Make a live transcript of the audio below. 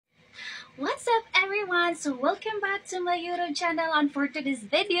What's up everyone? So welcome back to my YouTube channel, and for today's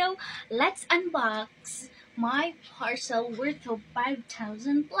video, let's unbox my parcel worth of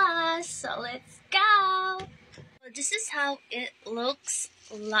 5,000 plus. So let's go! So this is how it looks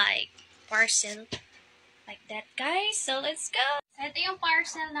like. Parcel like that, guys. So let's go! So ito yung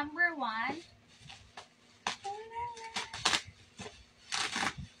parcel number 1.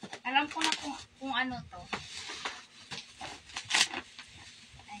 Alam ko na kung ano to.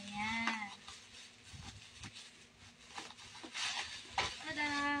 Ayan.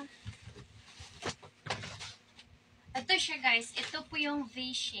 Tada! Ito siya, guys. Ito po yung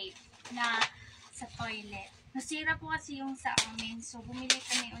V-shape na sa toilet. Nasira po kasi yung sa amin. So, bumili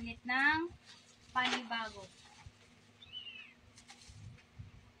kami ulit ng panibago.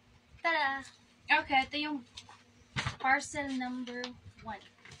 Tada! Okay, ito yung parcel number 1.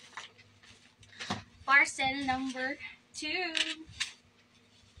 Parcel number 2.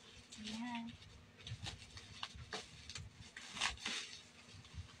 Ayan.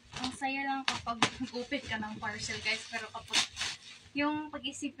 Ang saya lang kapag open ka ng parcel, guys. Pero kapag yung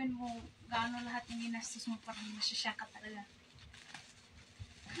pag-isipin mo gaano lahat yung ginastos mo, parang nasyasya ka talaga.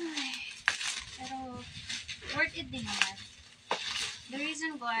 Ay, pero worth it din naman. The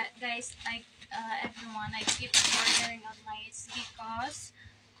reason why, guys, everyone, I keep ordering online is because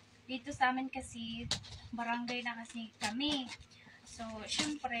dito sa amin kasi barangay na kasi kami. So,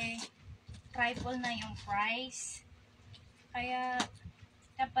 syempre, triple na yung price. Kaya,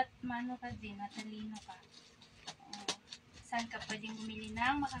 dapat mano ka din, matalino ka. Saan ka pwedeng bumili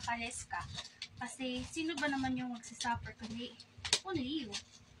ng makakalis ka. Kasi, sino ba naman yung magsasuffer kundi only you.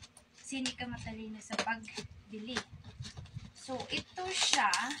 Kasi hindi ka matalino sa pagbili. So, ito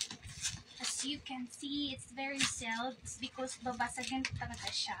siya. As you can see, it's very sealed. It's because babasagin talaga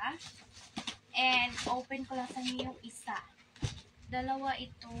siya. And, open ko lang sa inyo yung isa. Dalawa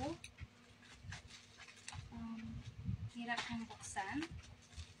ito. Hirap kong buksan.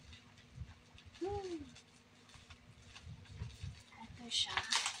 Ito siya.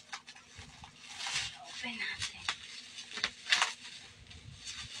 Open natin.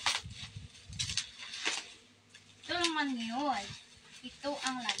 Ito naman yun. Ito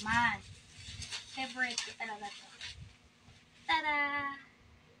ang laman. Favorite ko talaga to. Tada!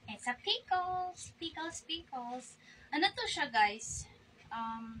 It's a pickles. Pickles. Ano to siya, guys?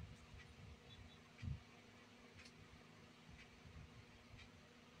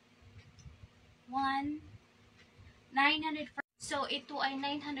 900. So, ito ay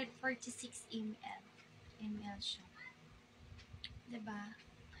 946 ml. ml siya. Diba?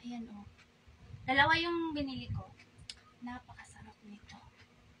 Ayan, oh. Dalawa yung binili ko. Napakasarap nito.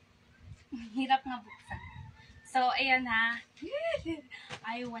 Hirap nga buksan. So, ayan ha.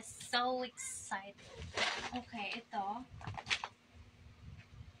 I was so excited. Okay, ito.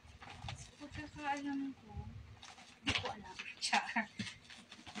 So, pagkakaalam ko, hindi ko alam. Char.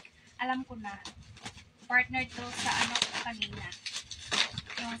 Alam ko na. Partner to sa ano ko kanina.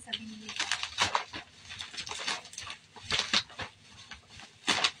 Yung sa binili ko.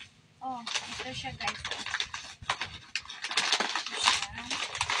 Oh, ito siya, guys. Ito siya.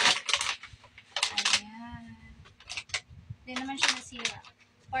 Ayan. Hindi naman siya nasira.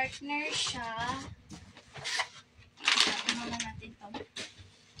 Partner siya. Ito naman natin to.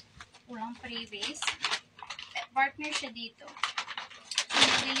 Ulang previous. Partner siya dito.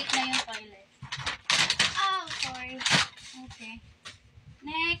 Nililik na yung toilet. Oh, sorry. Okay.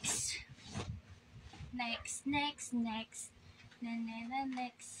 Next. Next.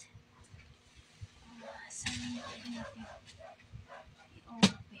 Saan natin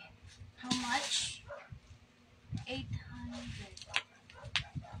i-open? How much? 800.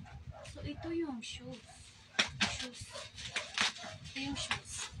 So, ito yung shoes. Ito yung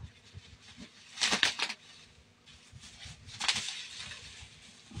shoes.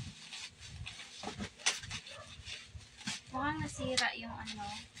 Mukhang nasira yung ano,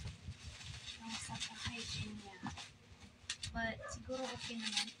 yung sa hygiene niya. But, siguro okay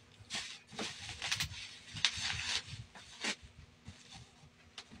naman.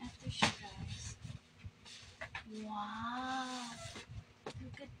 Ito siya, guys. Wow!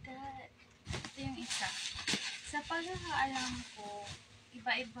 Look at that. Ito yung isa. Sa pagkakaalam ko,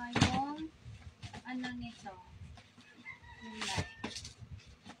 iba-iba yung ano nito. Kulay.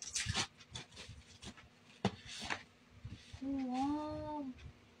 Wow!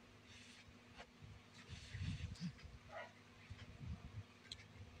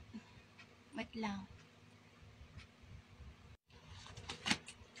 Wait lang.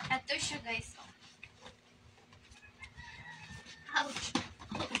 Ito siya, guys. Oh. Ouch!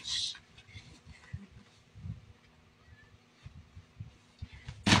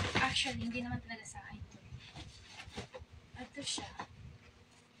 Actually, hindi naman talaga sa akin. Ito siya.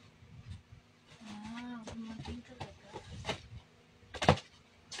 Wow, dumating talaga.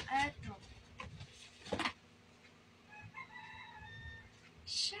 Ito.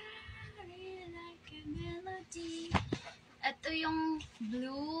 Shine like a melody. Ito yung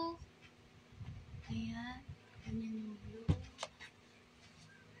blue. Ayan. Ganyan yung blue.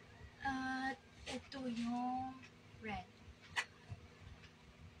 At ito yung red.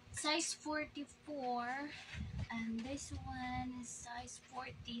 Size 44. And this one is size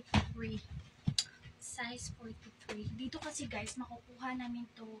 43. Size 43. Dito kasi guys, makukuha namin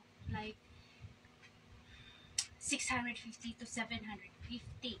to like 650 to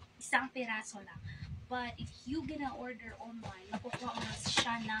 750. Isang piraso lang. But if you gonna order online, makukuha mo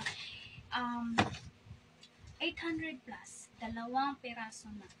siya na 800 plus. Dalawang piraso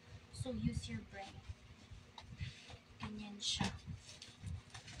na. So use your brain. Ganyan siya.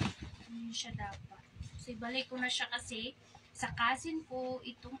 Ganyan siya dapat. So ibalik ko na siya kasi sa cousin ko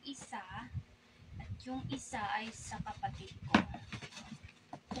itong isa at yung isa ay sa kapatid ko.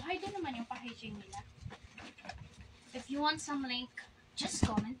 Buhay din naman yung packaging nila. If you want some link, just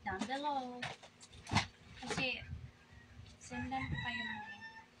comment down below. Kasi sendan ko kayo ng link.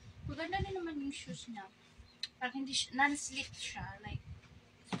 Maganda din naman yung shoes niya. Parang hindi non-slip siya. Like,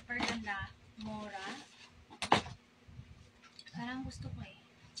 super ganda. Mura. Parang gusto ko eh.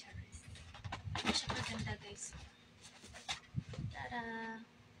 Charis. Hindi siya kaganda guys. Tada!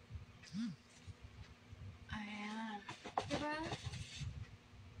 Ayan. Diba?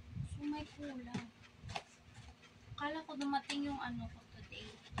 So may kulang. Akala ko dumating yung ano ko today.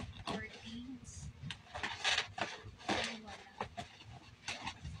 14s. Pero wala.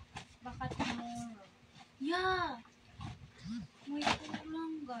 Baka tomorrow. Yeah! May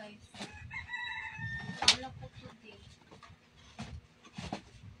kulang guys. Akala ko today.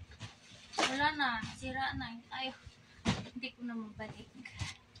 Wala na. Sira na. Ay, hindi ko na mabalik.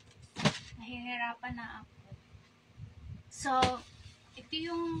 Nahihirapan na ako. So, ito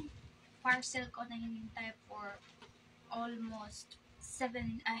yung parcel ko na hinintay for almost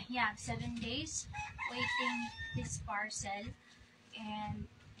 7 days waiting this parcel, and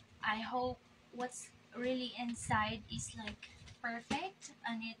I hope what's really inside is like perfect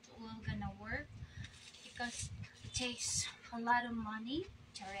and it will gonna work because it takes a lot of money.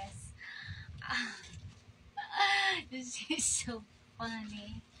 Charis. This is so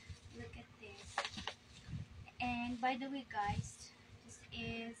funny. Look at this. And by the way guys, this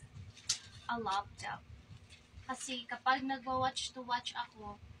is a laptop. Kasi kapag nagwa-watch to watch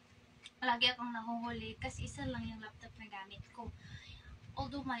ako, lagi akong nahuhuli kasi isa lang yung laptop na gamit ko.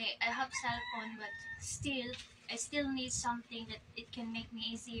 Although I have cellphone, but I still need something that it can make me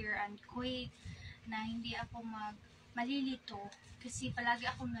easier and quick, na hindi ako malilito. Kasi palagi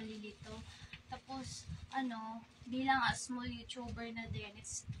akong nalilito. Tapos, bilang a small YouTuber na din,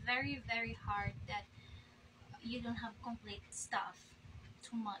 it's very, very hard that you don't have complete stuff.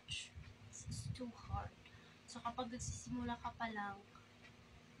 Too much. It's too hard. So, kapag nagsisimula ka pa lang,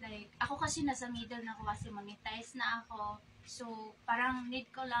 like, ako kasi nasa middle na ako kasi monetize na ako. So, parang need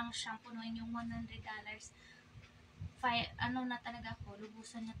ko lang siyang punuin yung $100. Na talaga ako,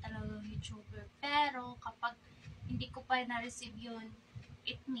 lubusan na talaga yung YouTuber. Pero, kapag hindi ko pa na-receive yun,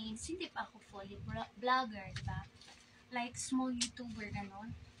 it means hindi pa ako fully vlogger, diba? Like, small YouTuber,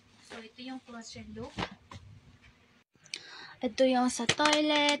 ganon. So, ito yung closer look. Ito yung sa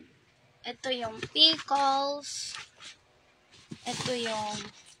toilet. Ito yung pickles. Ito yung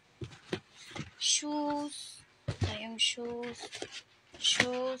shoes. Ito yung shoes.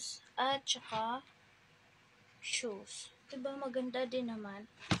 Shoes. At saka shoes. Diba maganda din naman.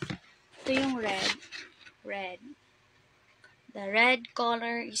 Ito yung red. Red. The red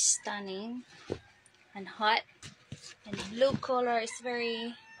color is stunning and hot. And the blue color is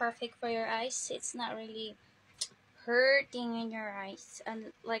very perfect for your eyes. It's not really hurting in your eyes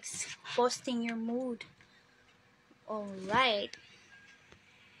and like boosting your mood. Alright.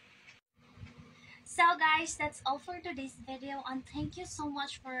 So guys, that's all for today's video, and thank you so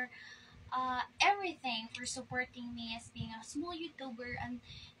much for everything, for supporting me as being a small YouTuber, and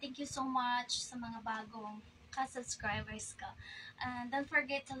thank you so much sa mga bagong ka-subscribers ka. And don't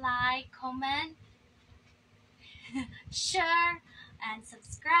forget to like, comment, share, and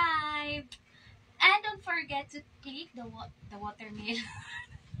subscribe. And don't forget to click the watermelon.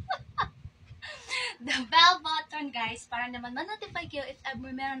 The bell button guys, para naman ma-notify kayo if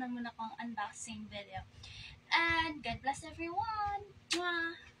ever meron naman akong unboxing video. And God bless everyone.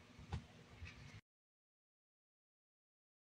 Mwah!